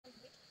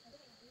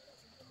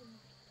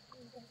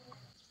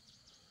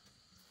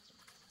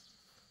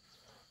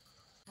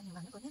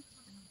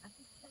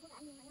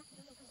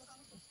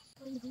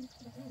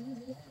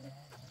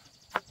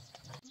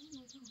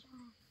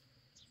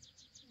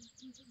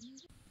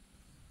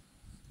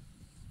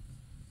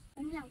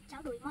cùng nhau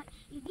trao đổi mọi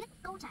biết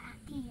câu trả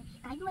thì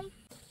cái đuôi.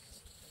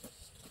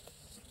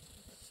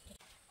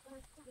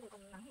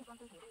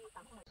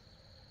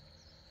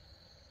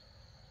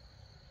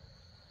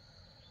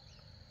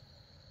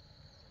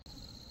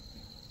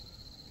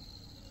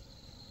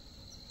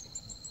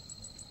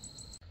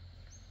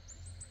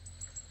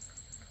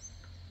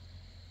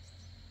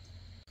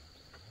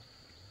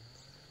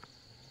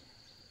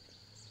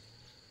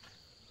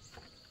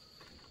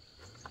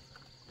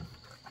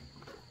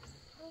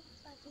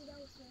 Bà đi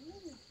đâu sớm thế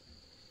nhỉ?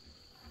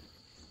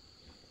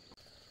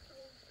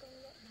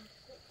 Công nhận là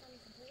cụ Tâm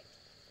thật đấy.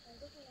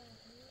 Lúc nào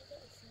cũng dậy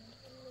sớm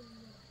hơn mình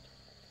nhiều.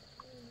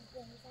 Mình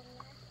buồn răng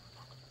đã.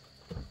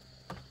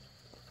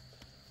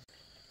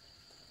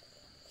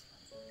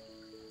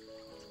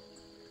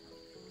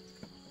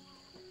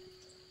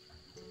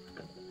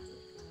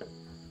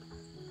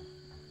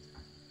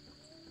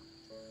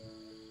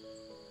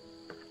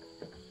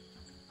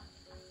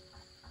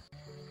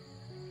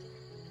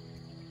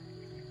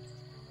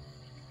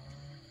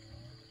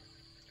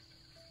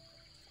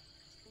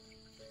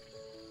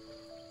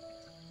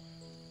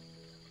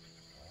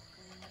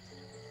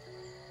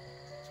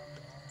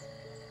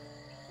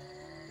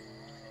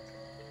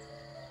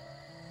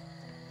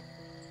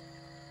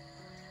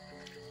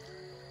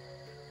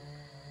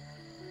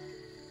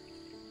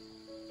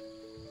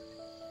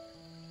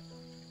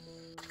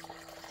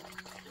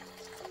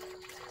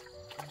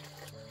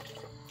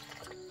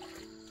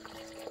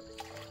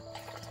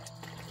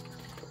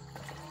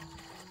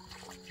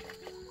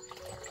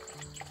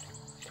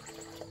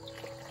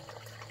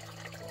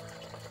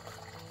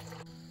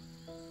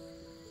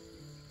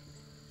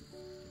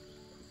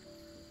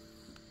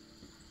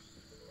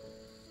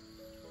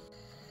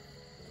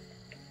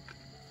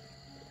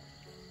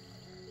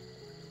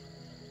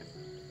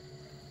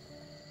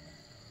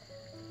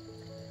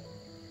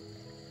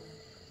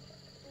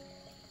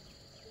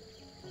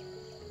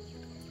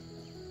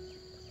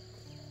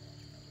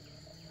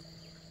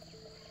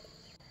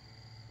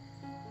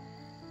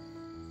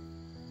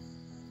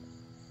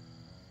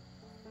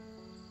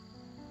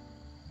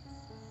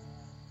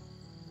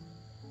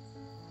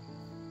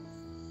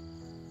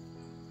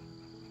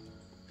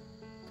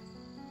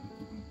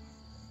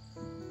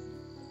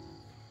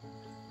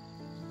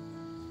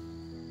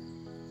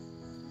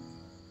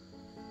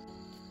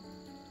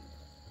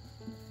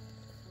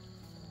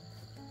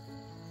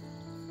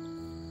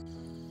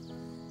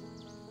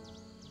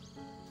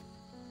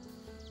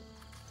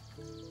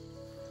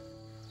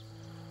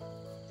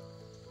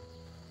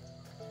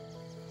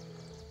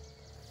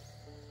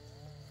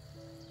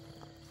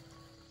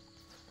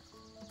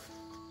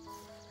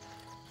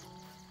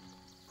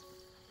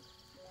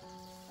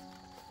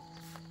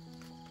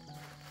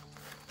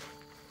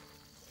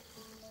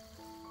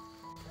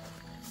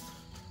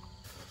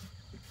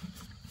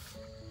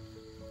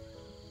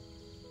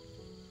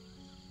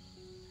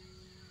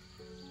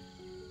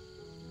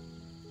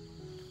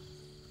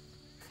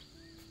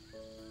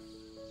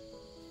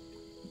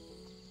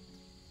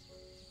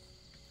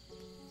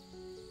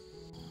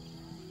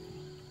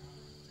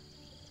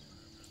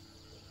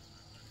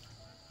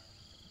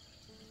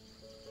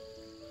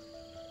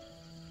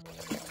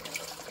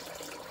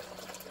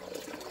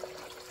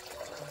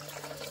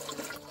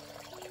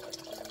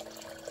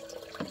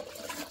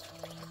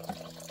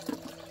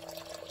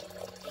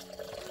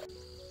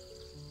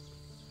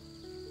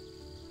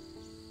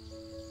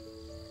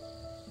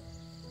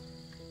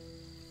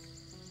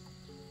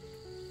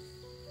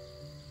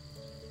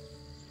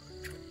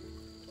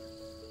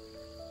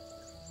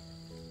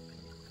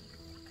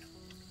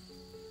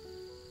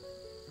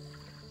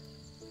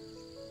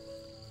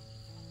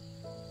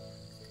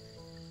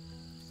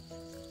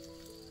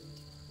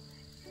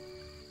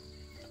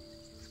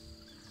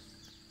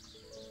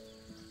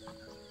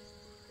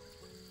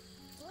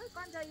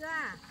 Con dậy rồi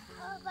à?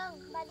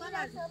 Vâng, bà đi con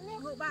đâu sớm đấy?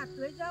 Hộ bà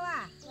cưới dâu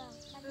à? Vâng,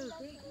 bà đi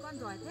đâu? Con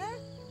giỏi thế.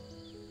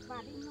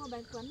 Bà đi mua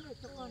bánh cuốn về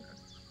cho con.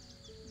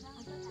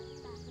 Vâng, tôi cảm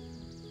ơn bà.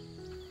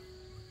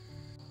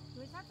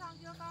 Cưới sắp xong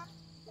chưa con?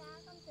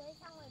 Dạ, con tưới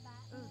xong rồi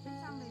bà. Tưới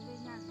xong rồi về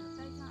nhà rửa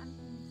tay cho ăn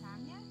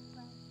sáng nhé.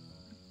 Vâng.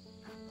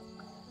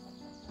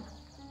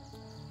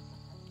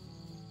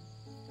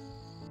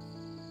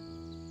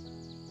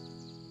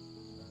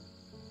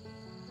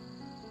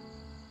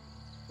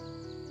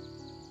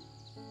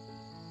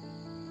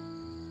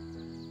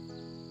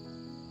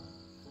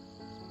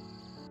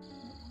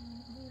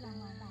 Đi làm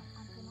ngoài bảo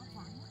ăn cho nó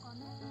sáng nhé con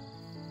nhé.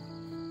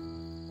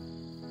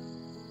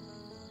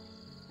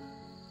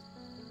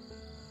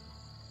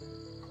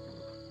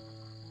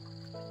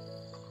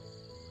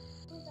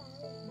 Bà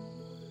ơi,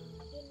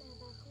 khi nào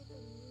bà không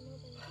cần mua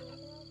bánh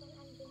cuốn nữa, con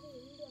ăn cái gì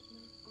cũng được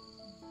mà.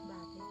 Bà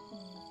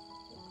thấy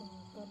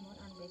con muốn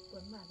ăn bánh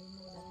cuốn, bà đi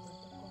mua bánh cuốn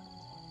cho con.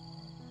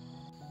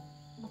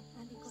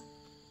 Ăn đi con,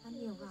 ăn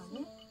nhiều vào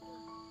nhé.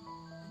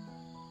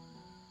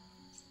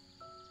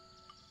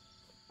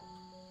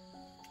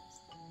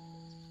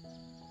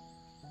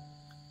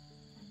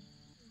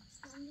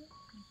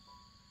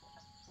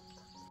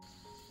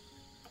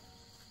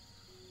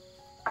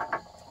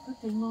 Có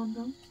thấy ngon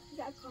không?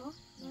 Dạ có,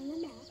 ngon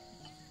lắm bà.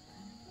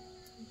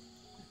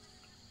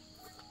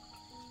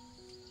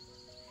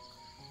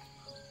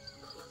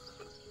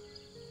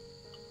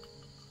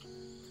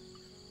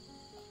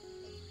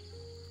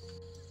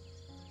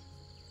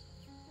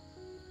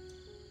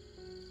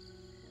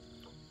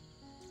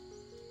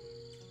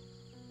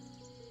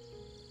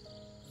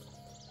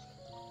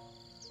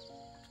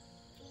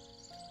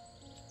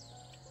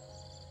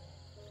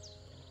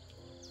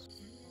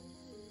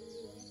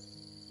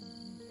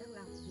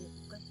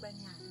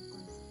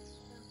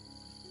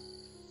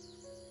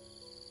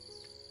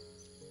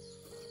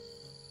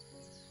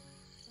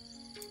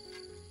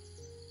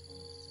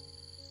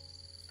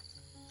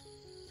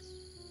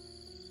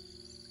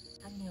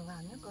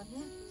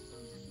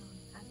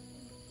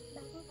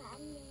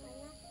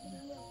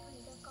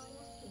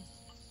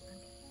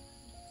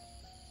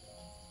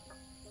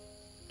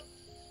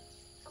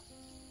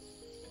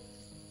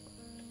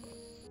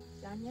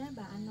 đã nhé,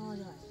 bà ăn no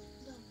rồi.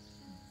 Vâng.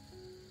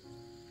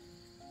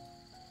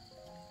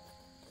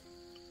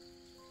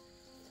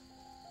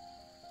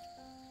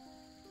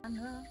 Ăn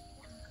nữa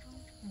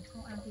không?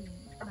 Không ăn thì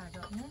bà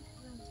dọn nhé.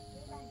 Vâng,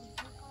 thế bà để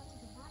cho con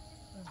rửa bát.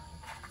 Ừ.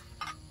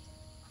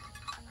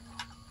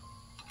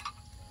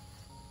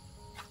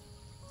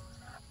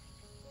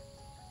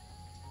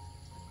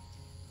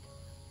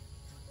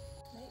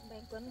 Đấy,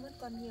 bánh cuốn vẫn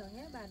còn nhiều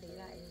nhé, bà để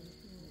lại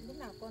lúc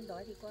nào con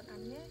đói thì con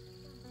ăn nhé.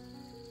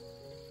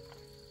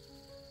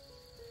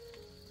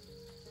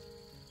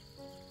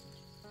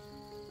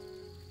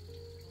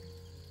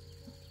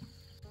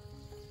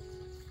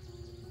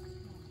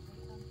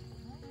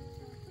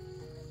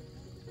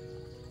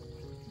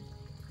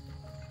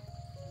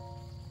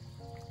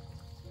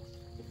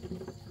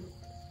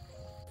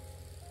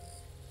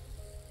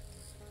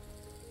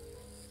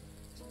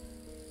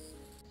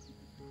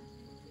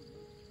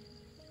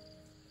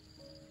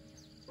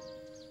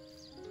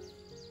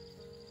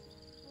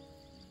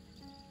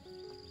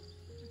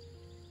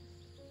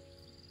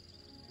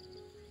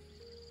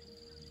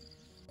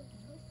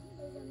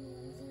 Bây giờ mình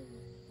làm gì nhỉ?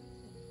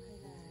 Hay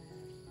là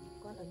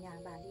con ở nhà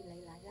bà đi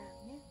lấy lá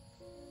rang nhé.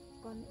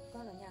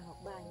 Con ở nhà học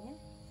bài nhé.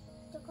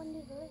 Cho con đi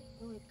với.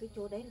 Thôi cái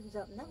chỗ đấy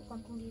rộng lắm,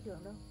 con không đi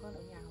được đâu. Con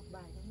ở nhà học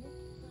bài thôi nhé.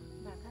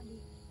 Bà khác đi.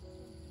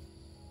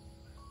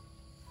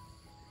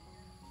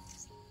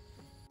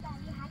 Bà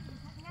đi hái cẩn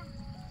thận nhá.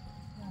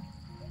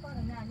 Thế con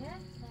ở nhà nhé.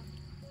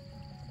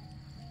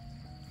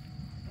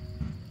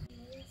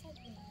 Lấy sách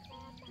để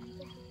ra bán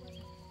cho học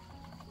sinh.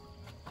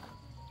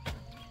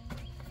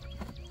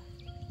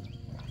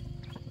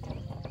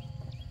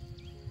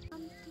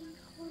 Con tin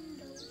khôn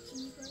đấu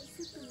trí với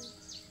sư tử.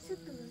 Sư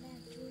tử là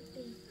chúa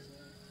tể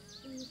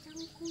vì trong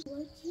khu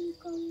với chim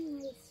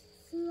công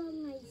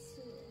ngày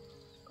xưa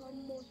có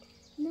một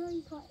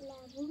nơi gọi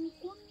là vương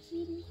quốc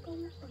chim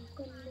công ở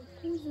gần một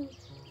khu rừng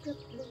rực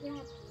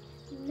rạp.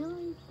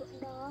 Nơi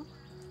đó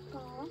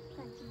có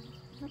cảnh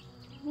vật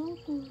vô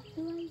cùng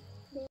tươi,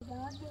 để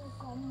đó đều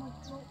có một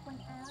bộ quần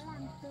áo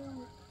làm từ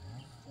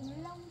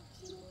lông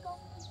chim công.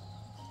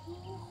 Khi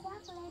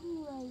khoác lên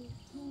người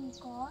thì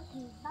có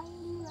thể bay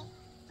lượn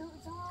tự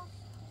do.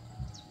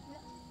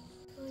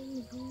 Thôi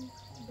mình không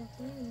đặt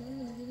cái này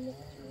nữa, mình đi lượn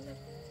chỗ này.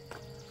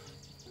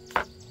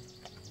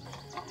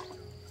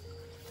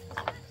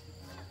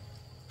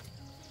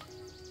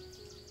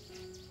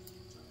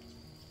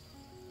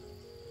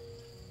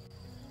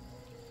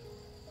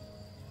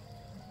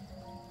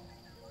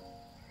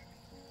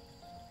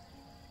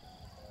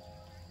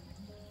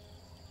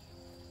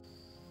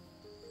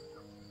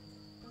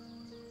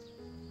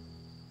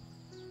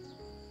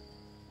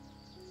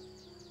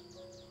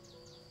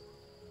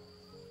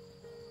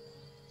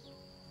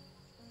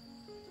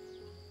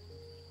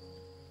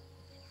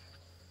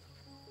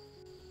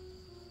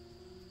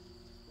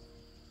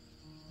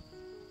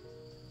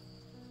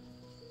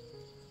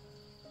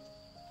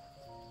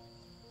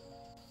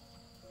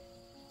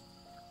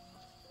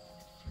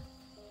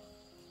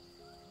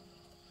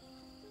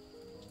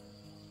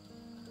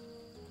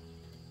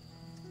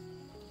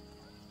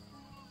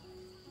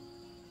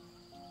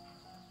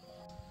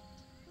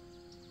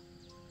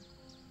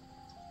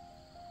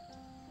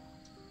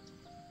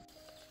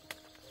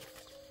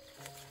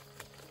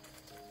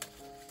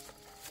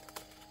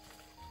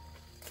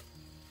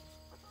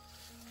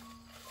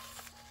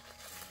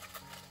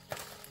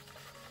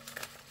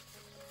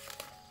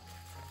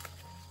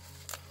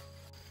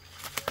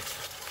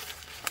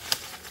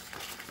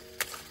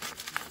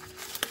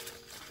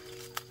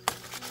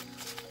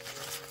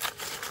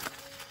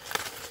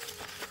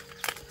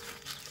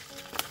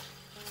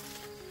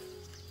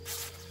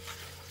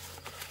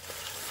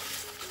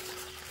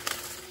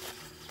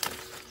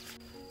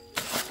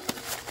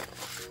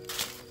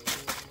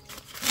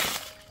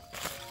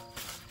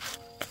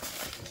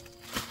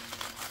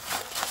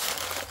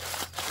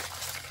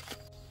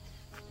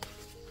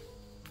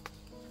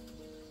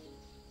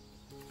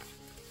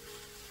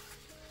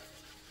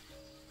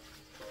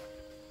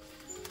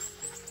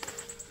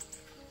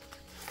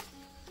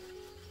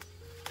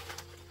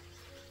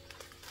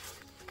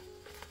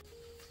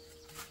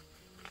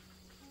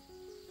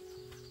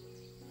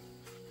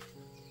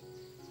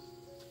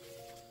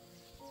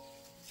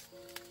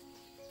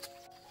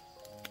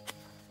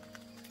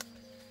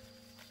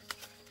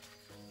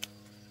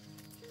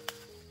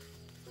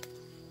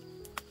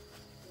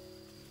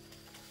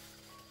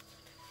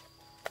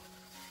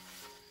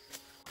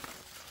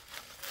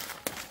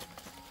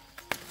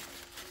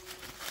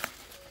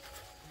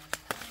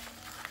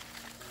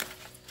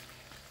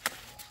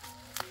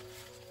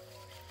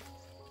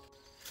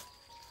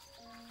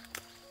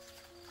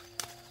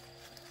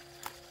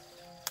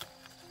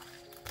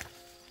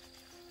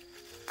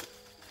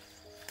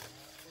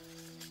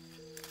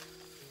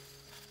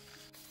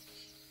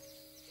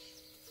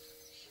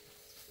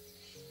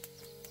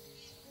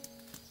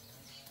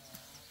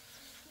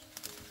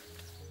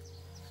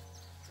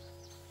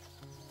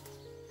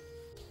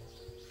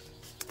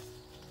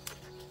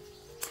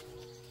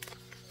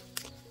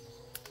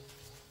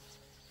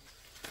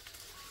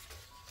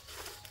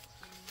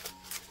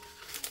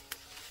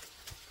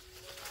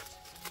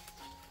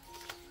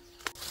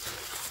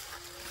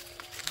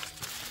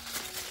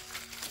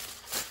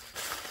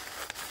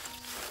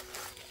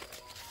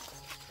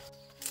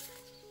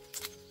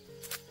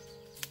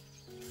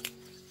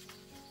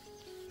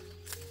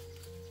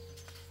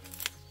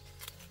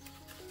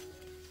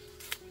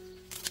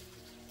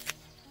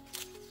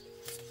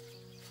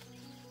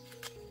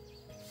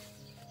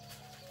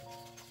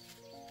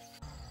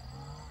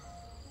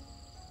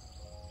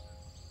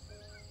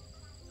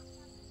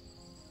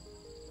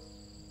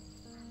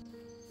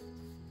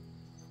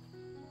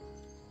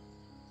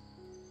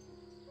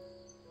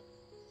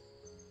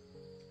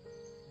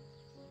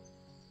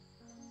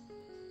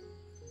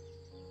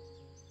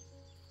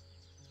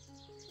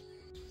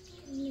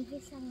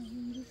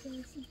 mình đi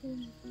chơi sư tử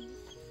một tí.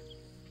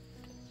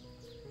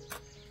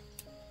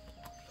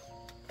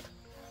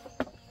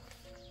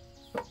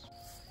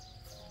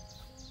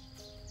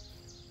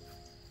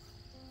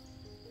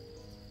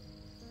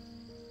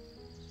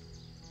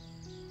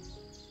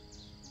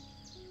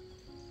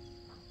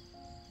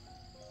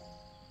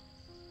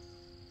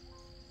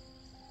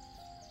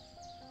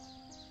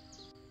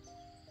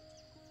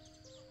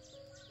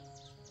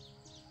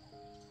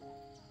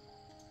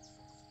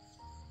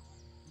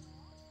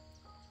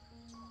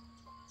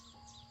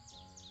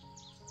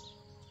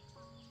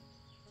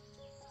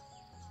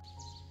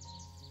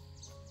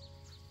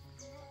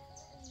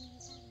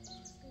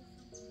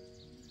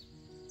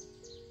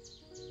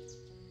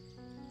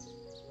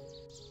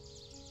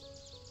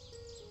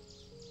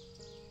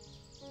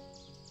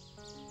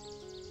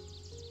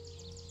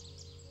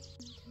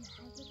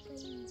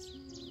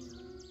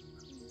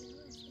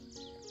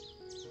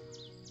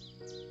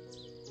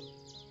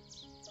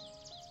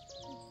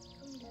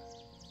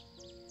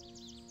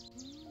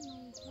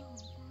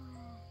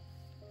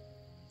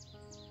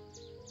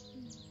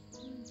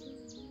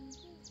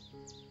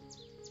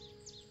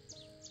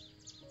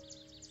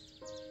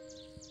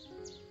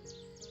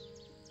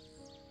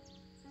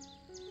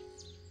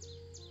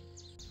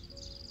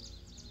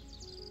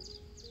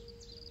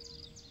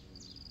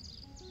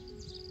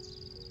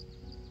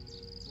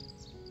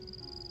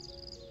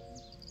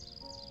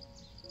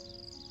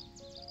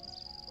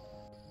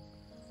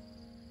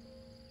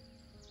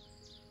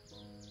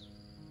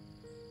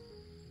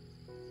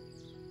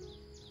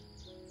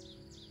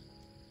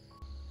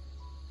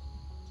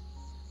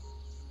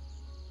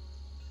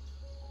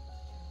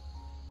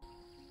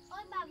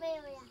 Ôi bà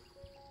về rồi à?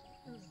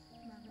 Ừ,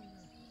 bà về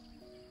rồi.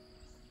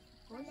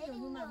 Có nhiều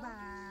nhưng mà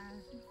bà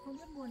không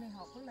biết mùa này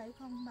họ có lấy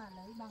không, bà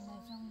lấy bằng này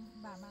xong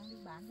bà mang đi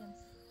bán cho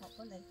họ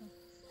có lấy không?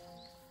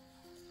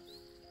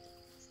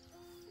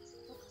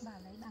 Bà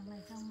lấy bằng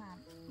này xong bà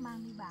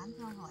mang đi bán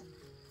cho hỏi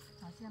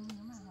xem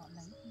nếu mà họ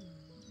lấy thì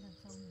lần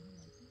sau mình không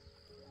lấy.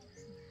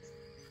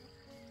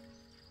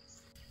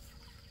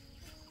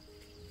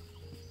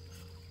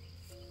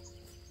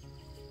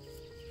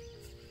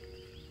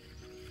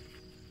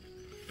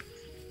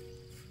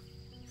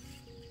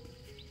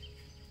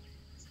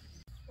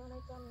 Con ơi,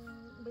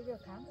 con bây giờ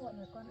khá muộn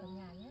rồi, con ở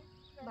nhà nhé.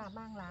 Bà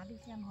mang lá đi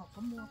xem họ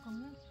có mua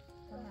không nhé.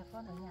 Con là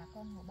con ở nhà,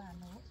 con của bà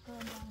nấu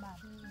cơm, bà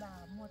đi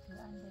bà mua thứ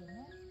ăn về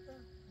nhé.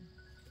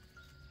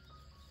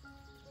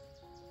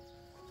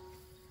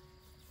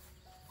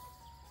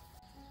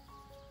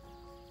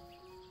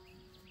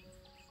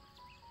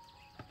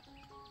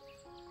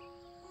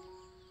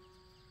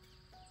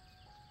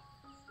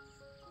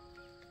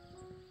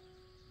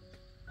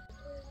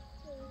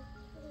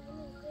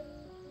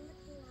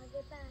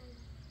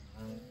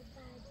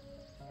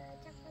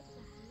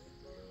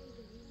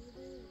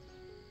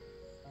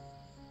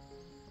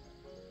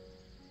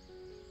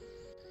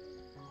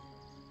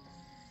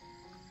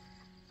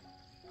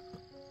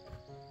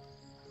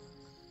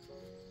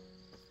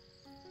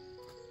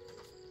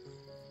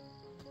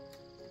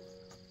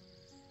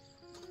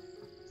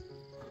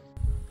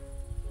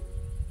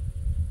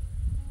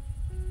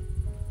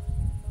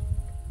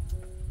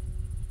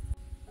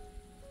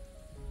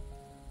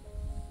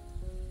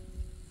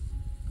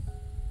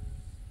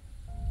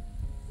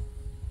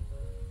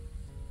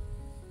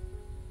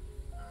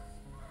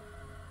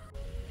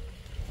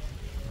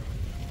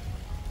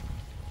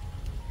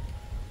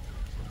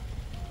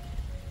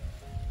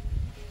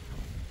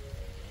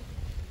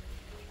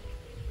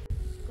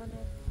 Con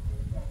ơi,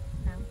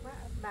 nắng quá,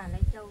 bà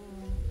lấy trâu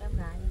em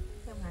gái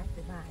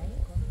của bà ấy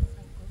có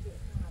việc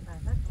mà bà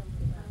dắt trâu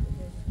của bà bây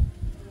giờ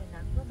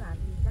nắng quá, bà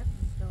đi dắt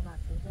cho bà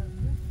từ giờ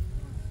nhé.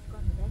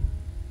 Con ở đây.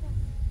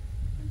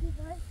 Con đi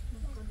với.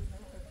 Con đi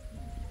lấy rồi.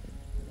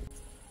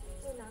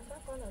 Thôi nắng quá,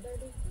 con ở đây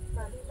đi.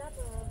 Bà đi dắt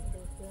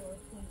để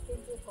trên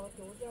kia có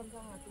chú dâm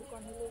cho mà chú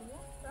con đi lên nhé.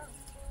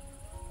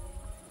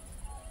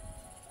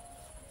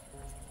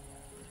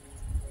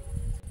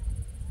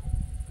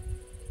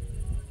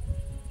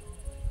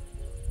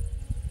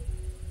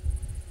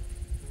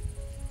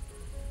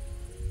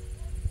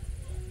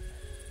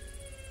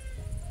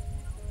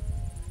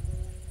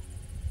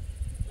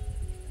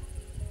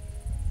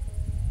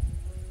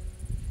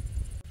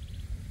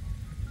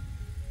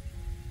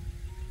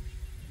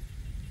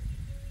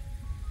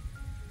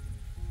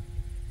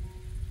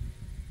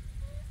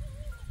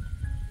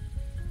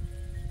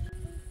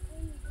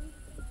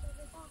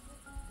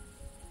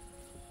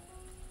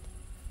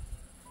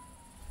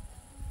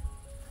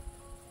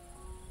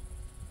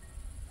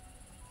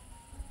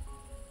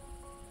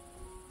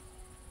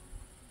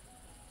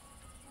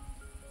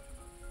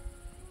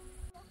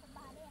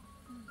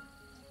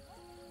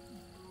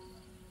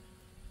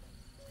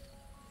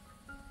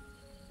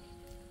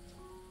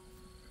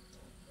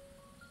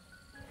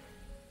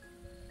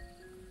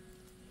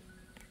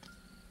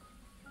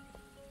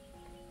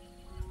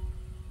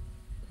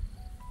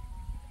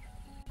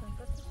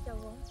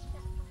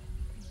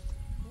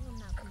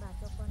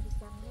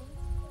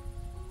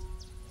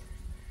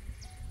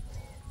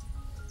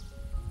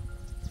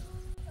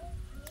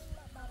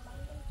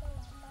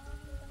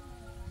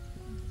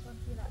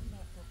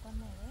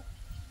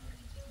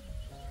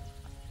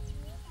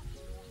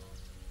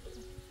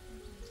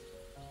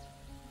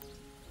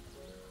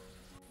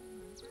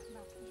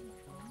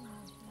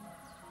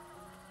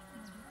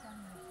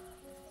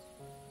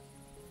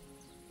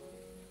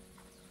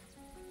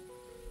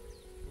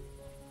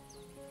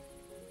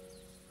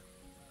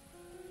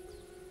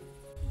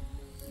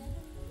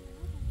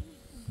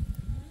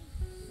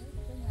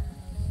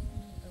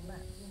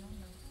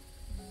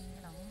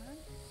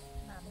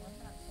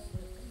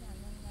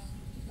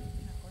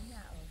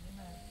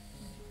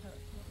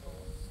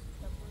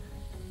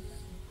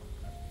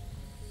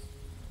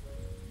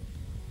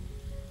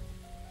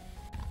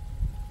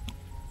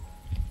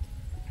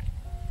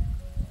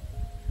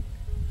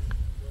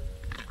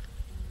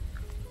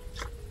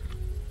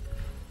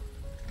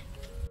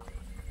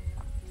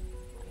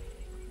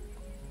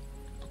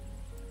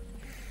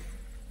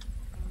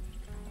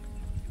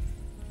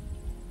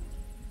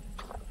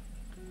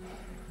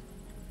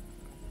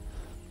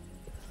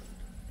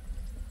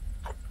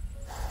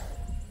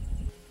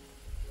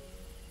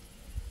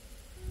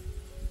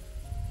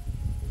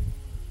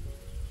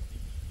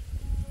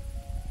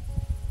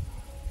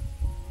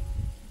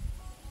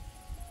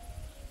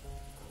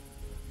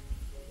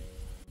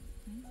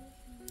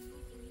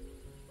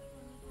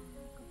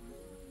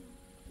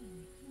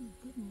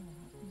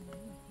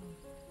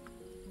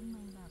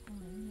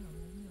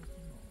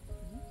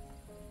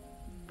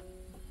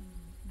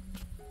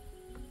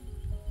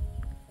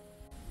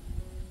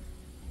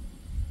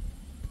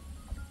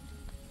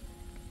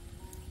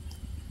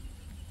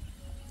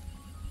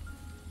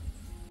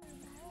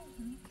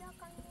 Cho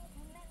con nghe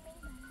thấy mẹ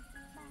mình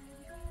bà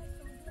đưa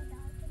số điện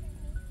đó cho mẹ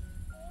mình.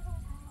 Thế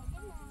không phải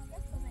biết là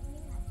đất của mẹ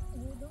mình là.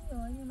 Đúng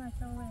rồi, nhưng mà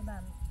sau này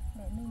bà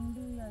mẹ mình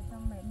đi rồi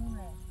xong mẹ mình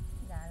lại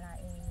trả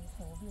lại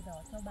số bìa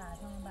đỏ cho bà,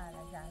 xong bà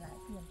lại trả lại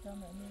tiền cho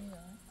mẹ mình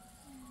nữa.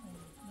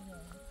 Bây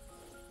giờ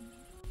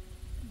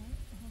đấy,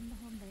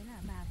 hôm đấy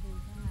là bà về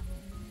xong là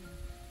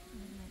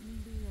mẹ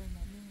mình đi rồi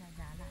mẹ mình lại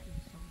trả lại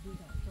số bìa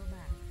đỏ cho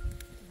bà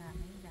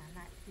mới trả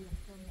lại tiền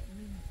cho mẹ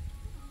mình.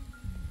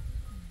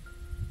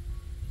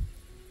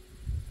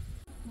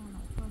 Mà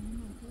lại không, nhưng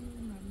mà cái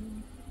mẹ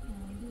mình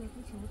đưa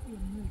cái số tiền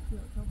 10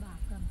 triệu cho bà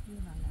cầm kia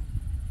bảo là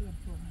tiền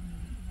của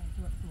mẹ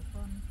ruột của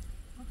con,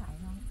 có phải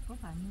không? Có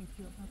phải 10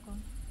 triệu không con?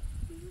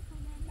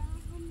 Không phải là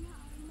hôm nọ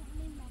mẹ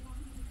mình bảo là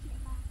 10 triệu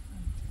bà.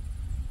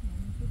 Mẹ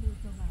mình cứ đưa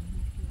cho bà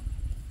 10 triệu.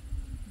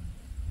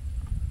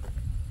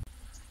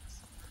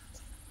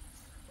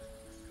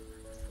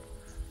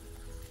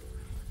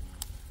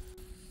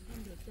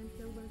 Con được chân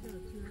trâu bao giờ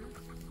chưa?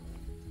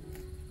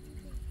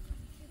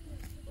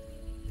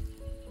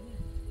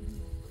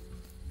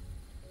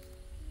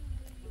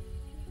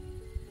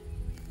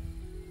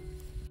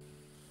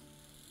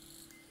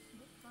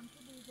 Con cứ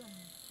đi gần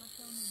con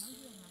trâu này nó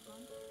hiền hả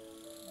con?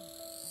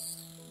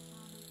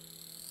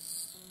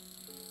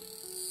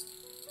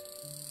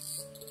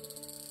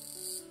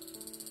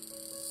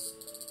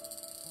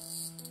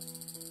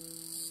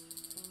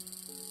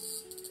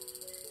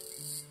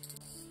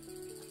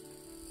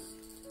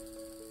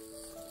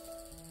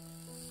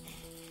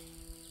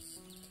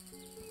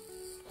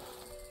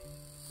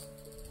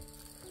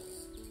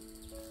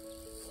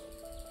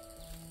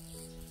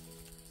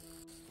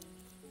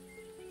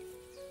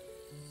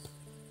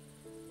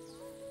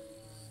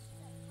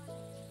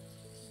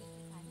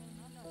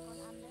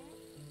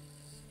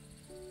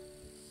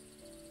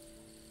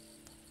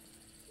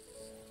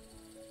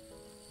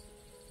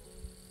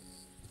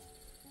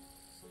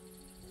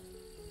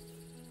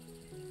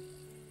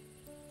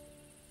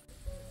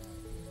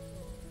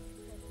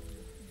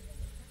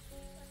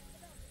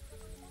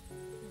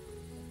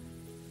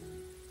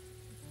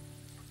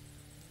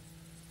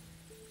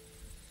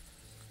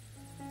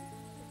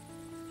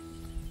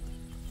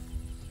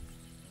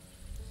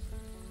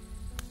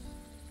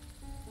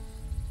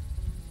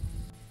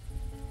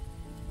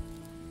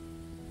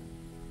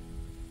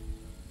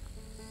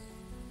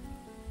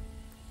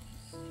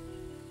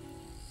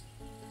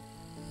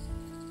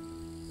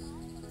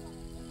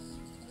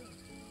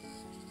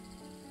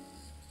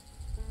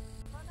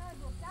 Con ơi,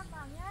 buộc chắc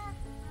vào nhé.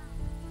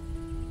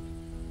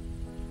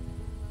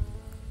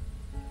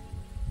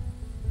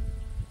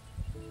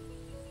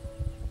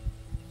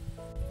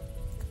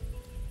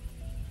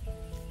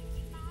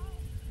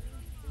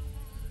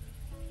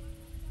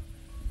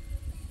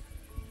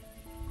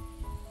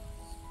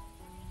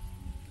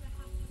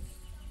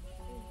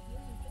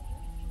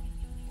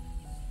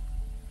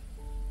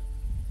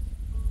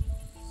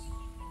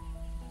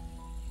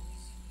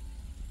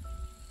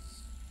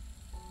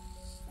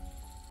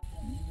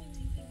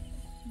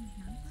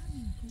 Nắng quá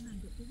mình không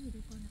làm được cái gì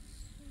đâu con ạ.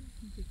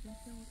 Mình chỉ chăn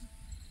trâu thôi.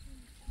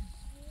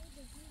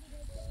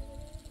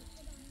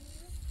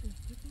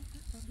 Cái thuốc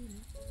khác con đi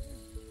lấy.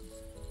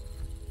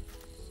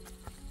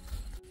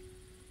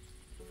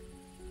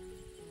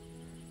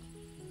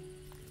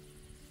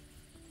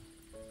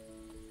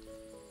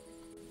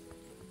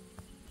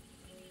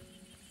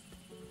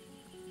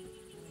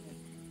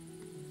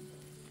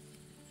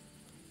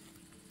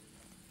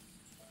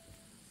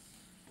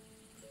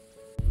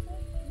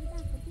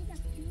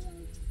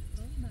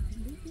 Bà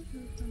không biết biết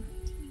thôi con ạ.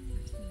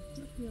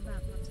 Trước kia bà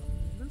còn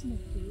gấp 1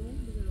 ký đấy,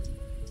 bây giờ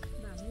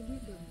bà mới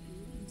biết được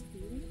 1 ký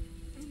đấy.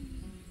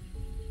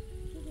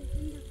 Thế thì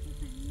con đọc cho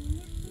bạn nghe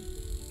nhé.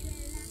 Chuyện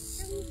là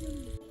trong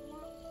rừng.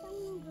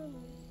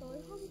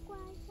 Tối hôm qua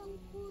trong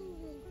khu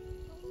rừng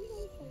bỗng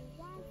nhiên xảy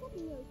ra rất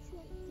nhiều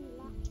chuyện kỳ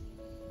lạ.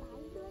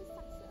 Cái đuôi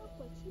sặc sỡ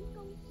của chim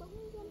công bỗng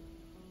nhiên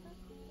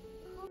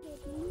không hệt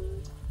như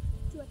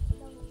chuột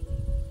đồng,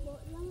 bộ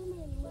lông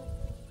mềm mượt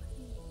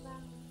khỉ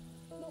vàng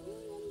bỗng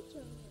nhiên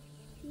trở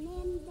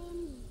nên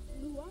đen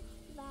đúa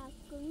và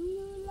cứng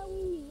như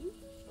lông nhím,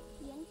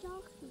 khiến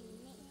cho khỉ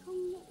mẹ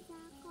không nhận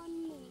ra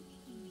con mình.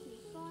 Khỉ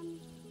con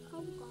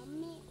không có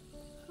mẹ,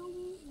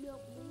 không được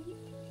uống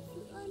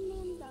sữa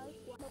nên đói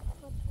quá. Động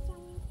vật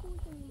trong khu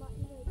rừng mọi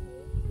người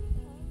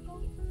thấy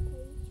câu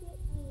thấy chuyện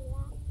kỳ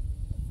lạ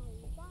xảy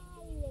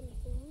ra liền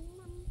đúng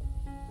năm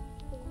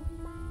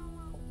ba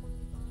lại bàn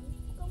tán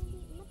công bị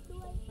mất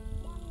đuôi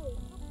đang ngồi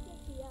khóc kia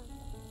kìa,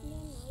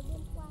 nên nói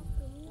đêm qua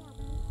cú mèo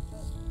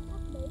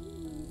khóc đấy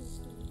mình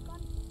chỉ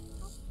con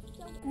khóc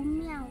trông. Cú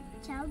mèo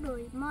trao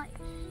đổi mọi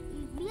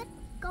biết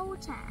câu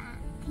trả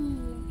thì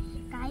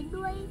cái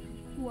đuôi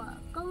của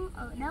công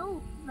ở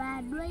đâu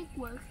và đuôi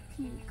của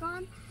khỉ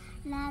con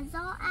là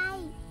do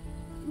ai.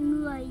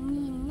 Người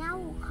nhìn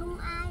nhau không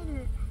ai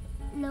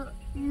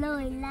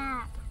lời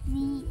là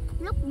gì.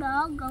 Lúc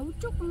đó gấu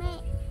trúc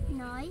mẹ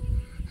nói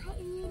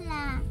hãy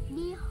là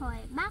đi hỏi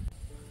bác.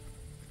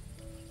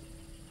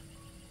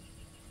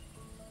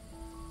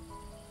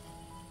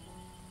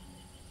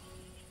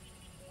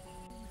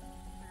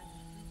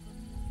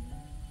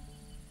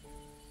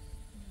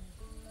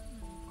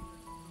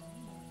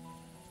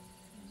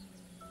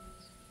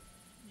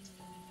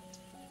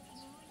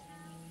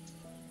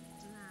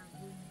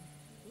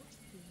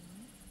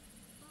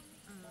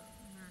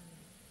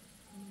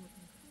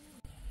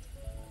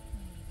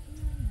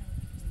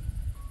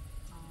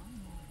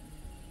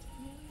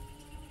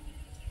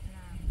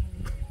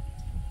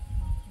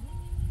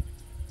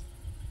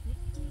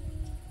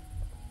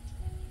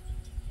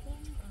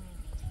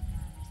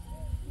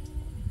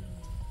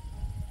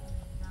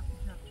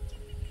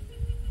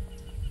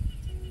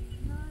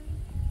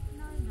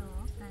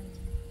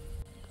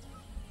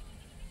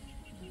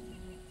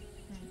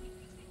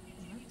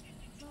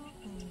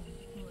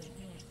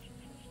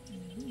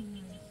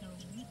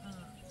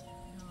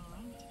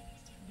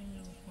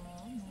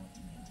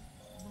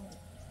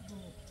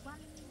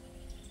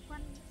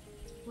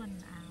 quần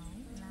áo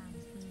làm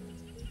từ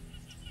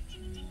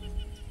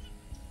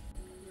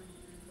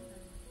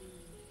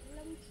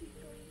lông chim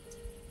công.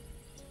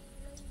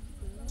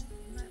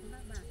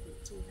 các bà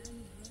chỉ ra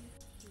những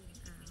quần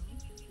áo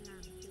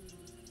làm từ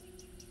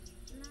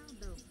lao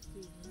động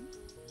chính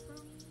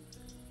công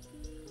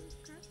khi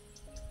khách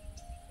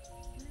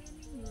lên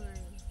người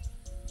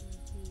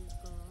thì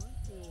có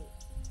thể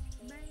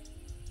bay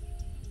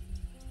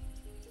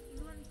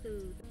luôn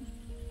từ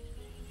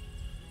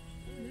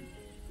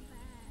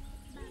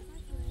Bà có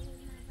tuổi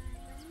mà bà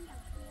vẫn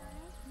đọc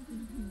nói.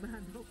 bà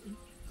đọc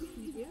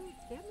yếu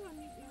kém hơn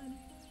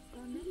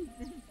con đấy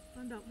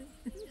con đọc đi.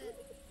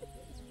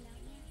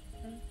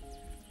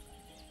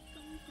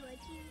 Công chúa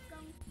chim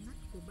công. Mắt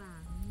của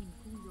bà nhìn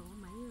không gió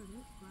máy rồi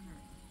đấy con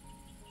ạ.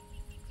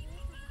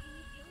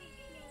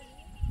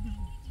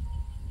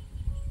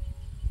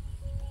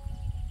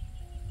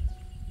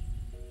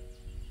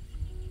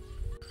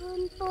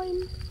 Hơn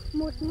tôi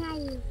một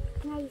ngày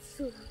ngày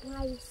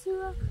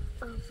xưa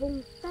ở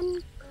vùng Tân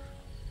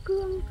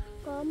Cương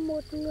có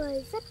một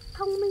người rất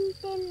thông minh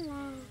tên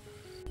là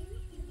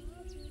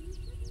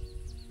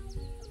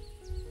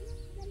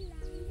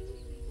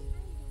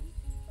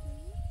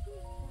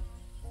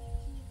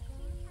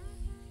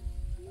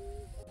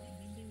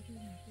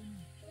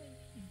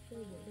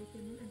Tôi để đây cho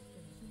nó ăn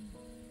cổ xong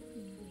rồi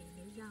mình để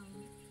lấy dao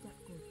chặt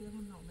cổ kia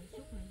con nọ máy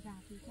xúc lấy ra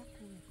thì chắc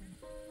thôi là con.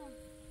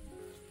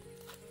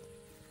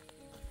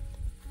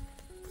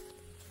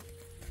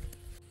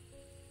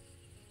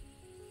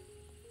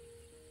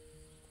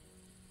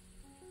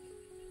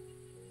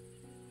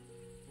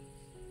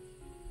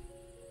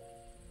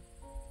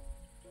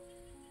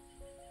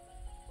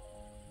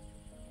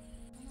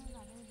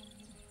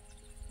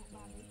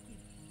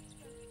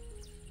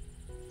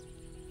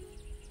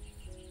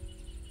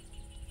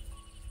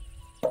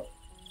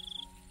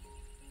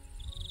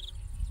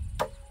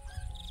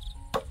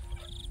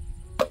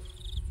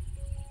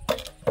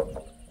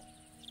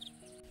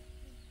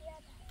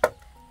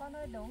 Con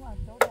ơi đúng ở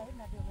chỗ đấy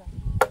là được rồi.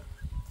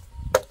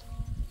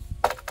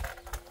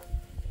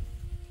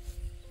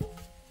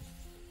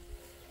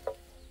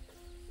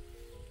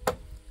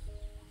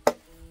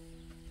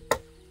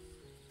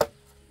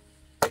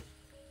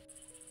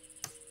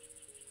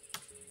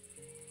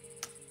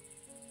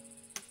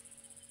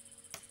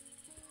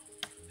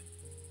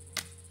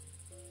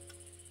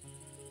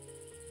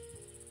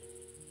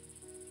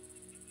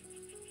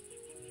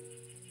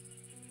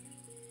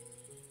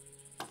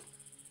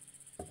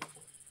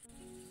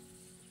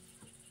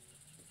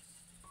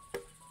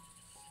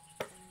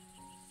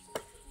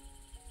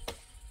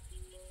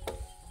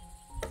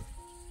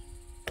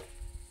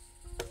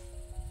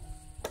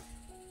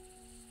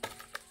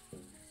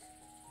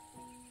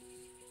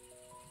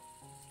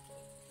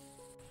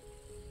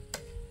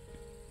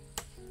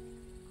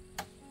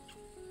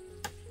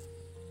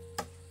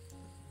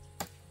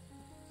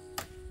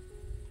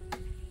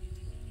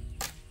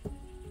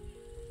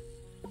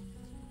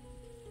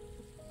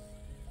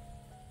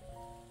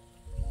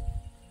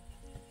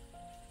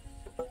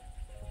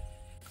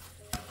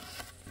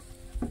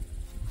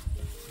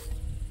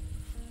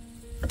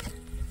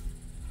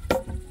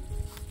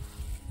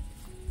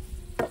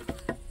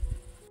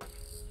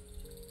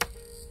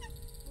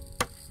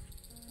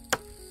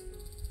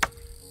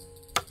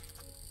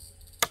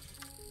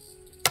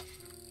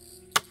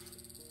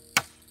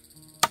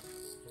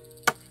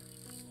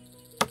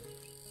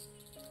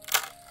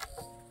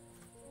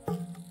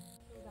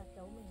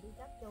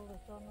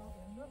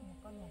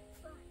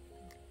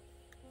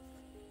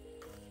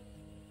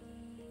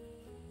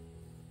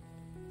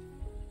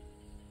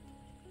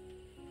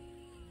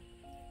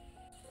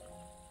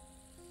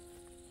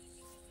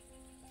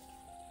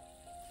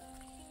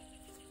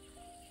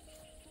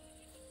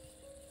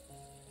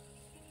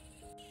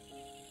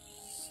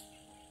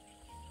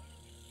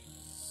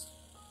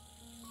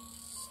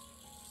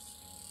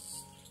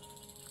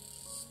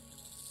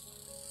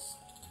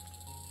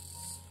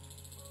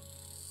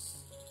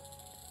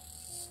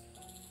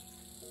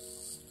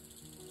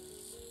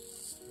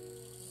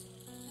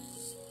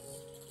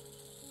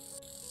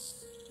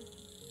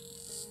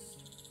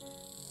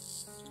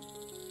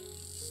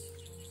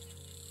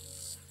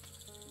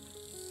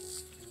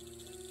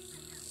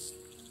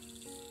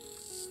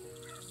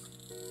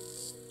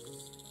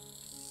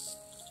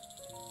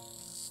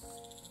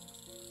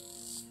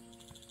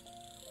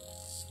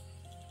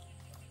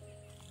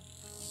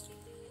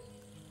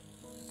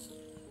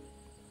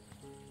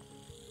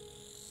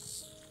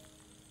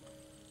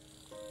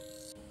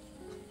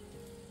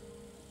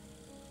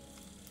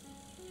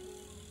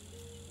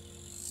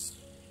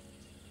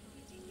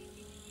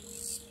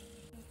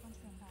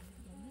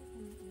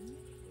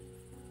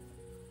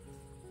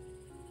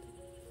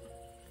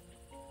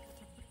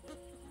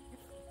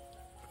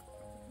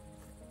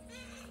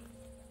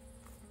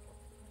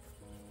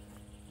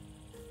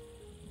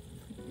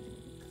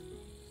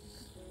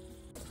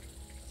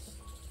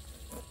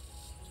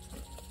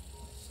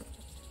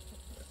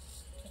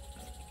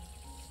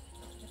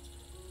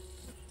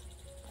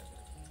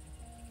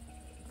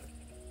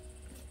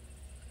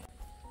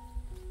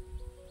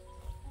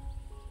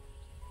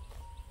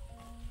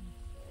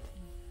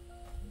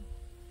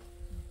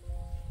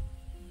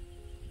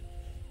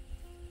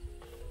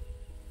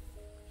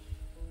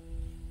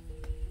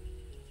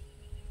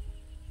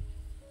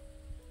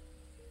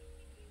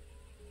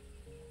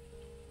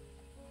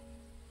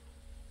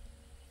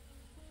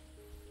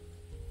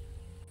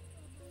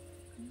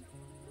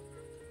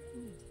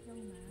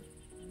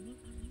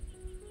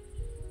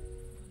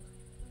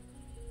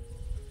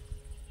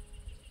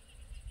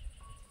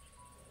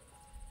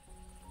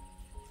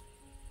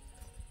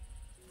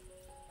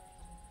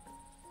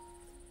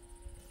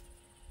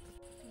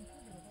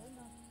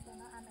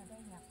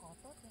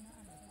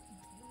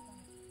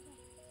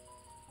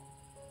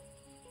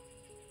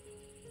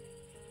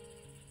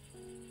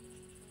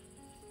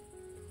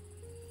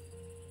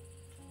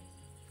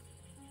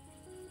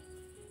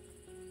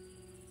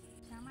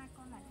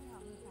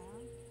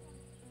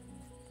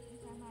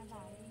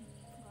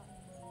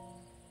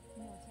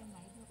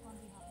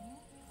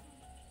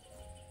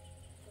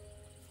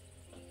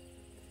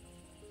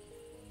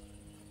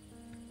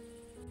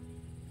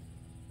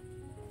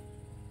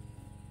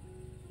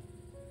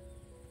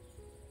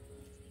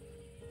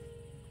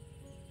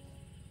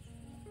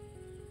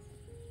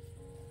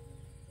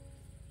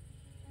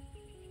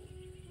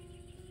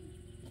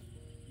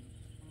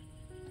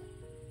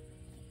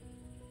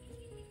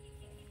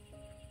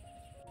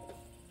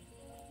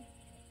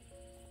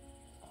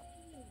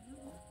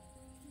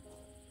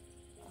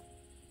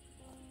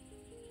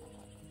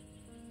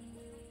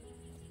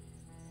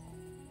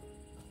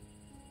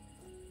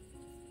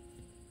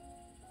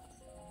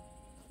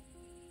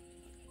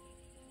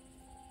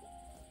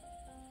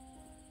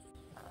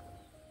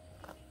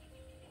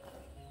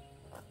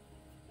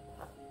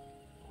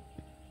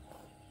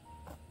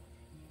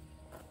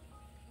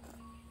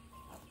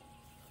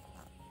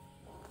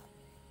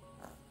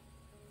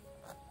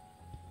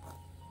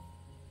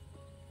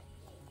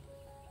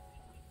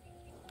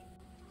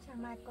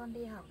 mai con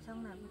đi học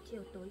xong là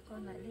chiều tối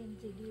con lại lên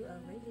dì Lưu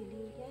ở với dì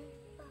Lưu nhé.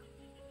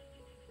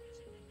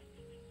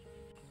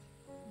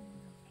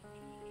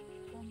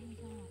 Con đi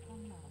xong là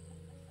con bảo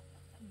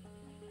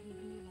dì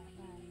Lưu là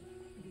bài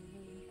dì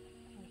Lưu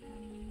hỏi thăm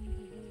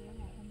dì Lưu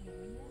là em nhớ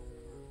nhé.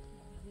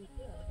 Dì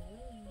cứ ở đấy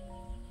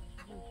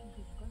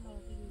dì có lo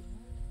cho dì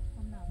nhé.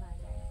 Hôm nào bà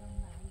dạy xong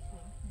bà đi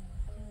xuống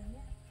chơi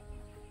nhé.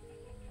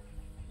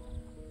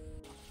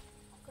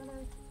 Con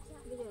ơi,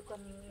 bây giờ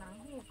còn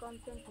nắng thì con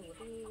tranh thủ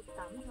đi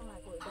tắm xong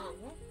lại gội đầu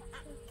nhé.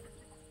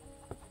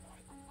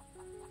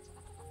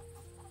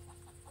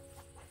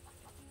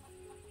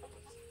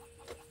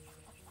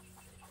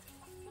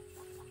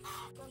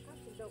 Con cắt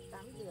từ đầu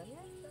tắm rửa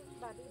nhé,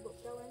 bà đi bộ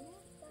châu ấy nhé.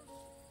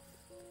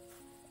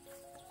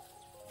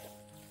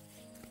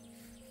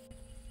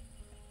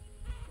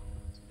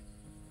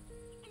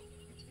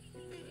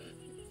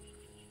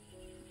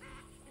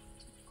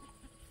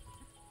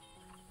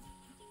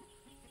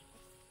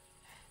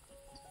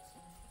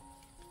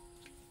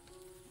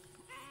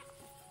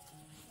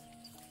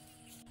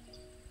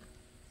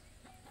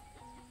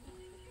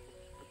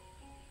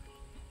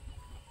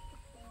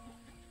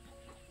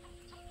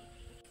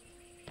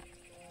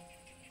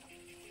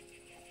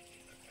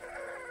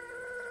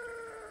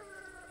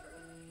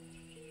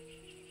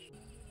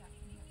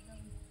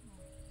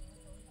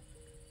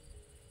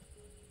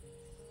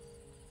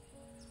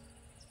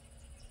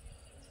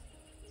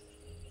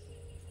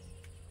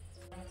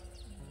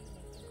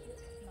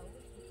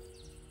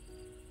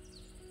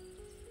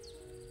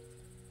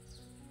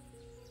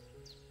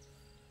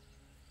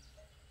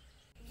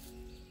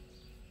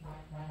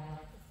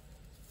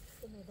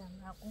 Cái này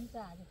đằng nào cũng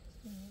già rồi,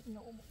 mình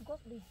nhổ một gốc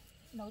đi,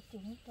 nấu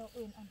trứng cho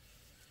Uyên ăn.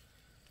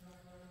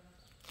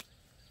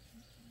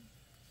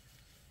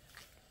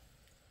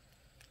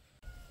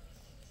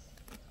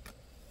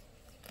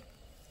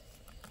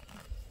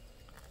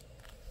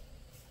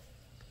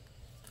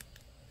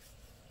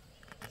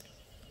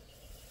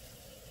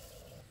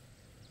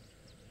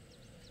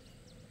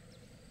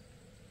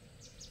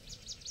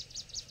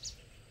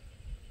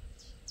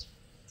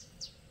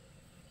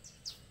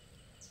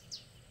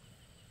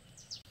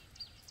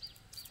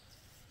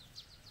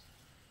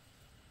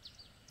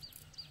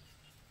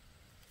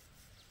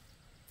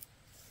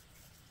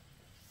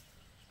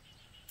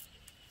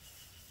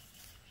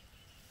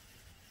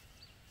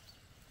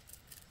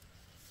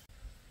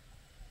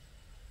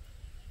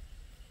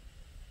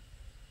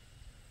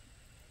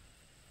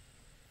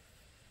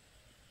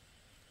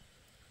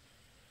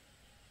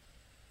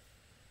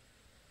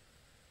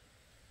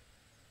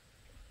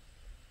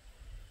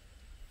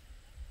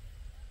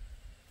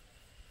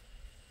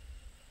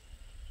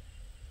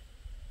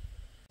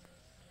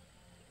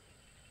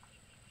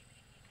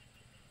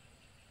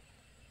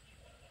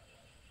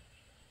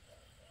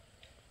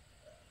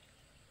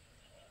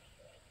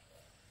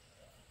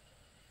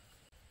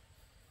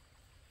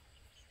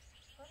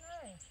 Con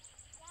ơi,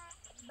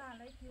 bà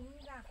lấy trứng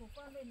gà của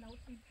con về nấu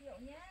thịt rượu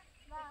nhé,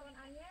 cho con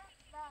ăn nhé.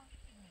 Vâng.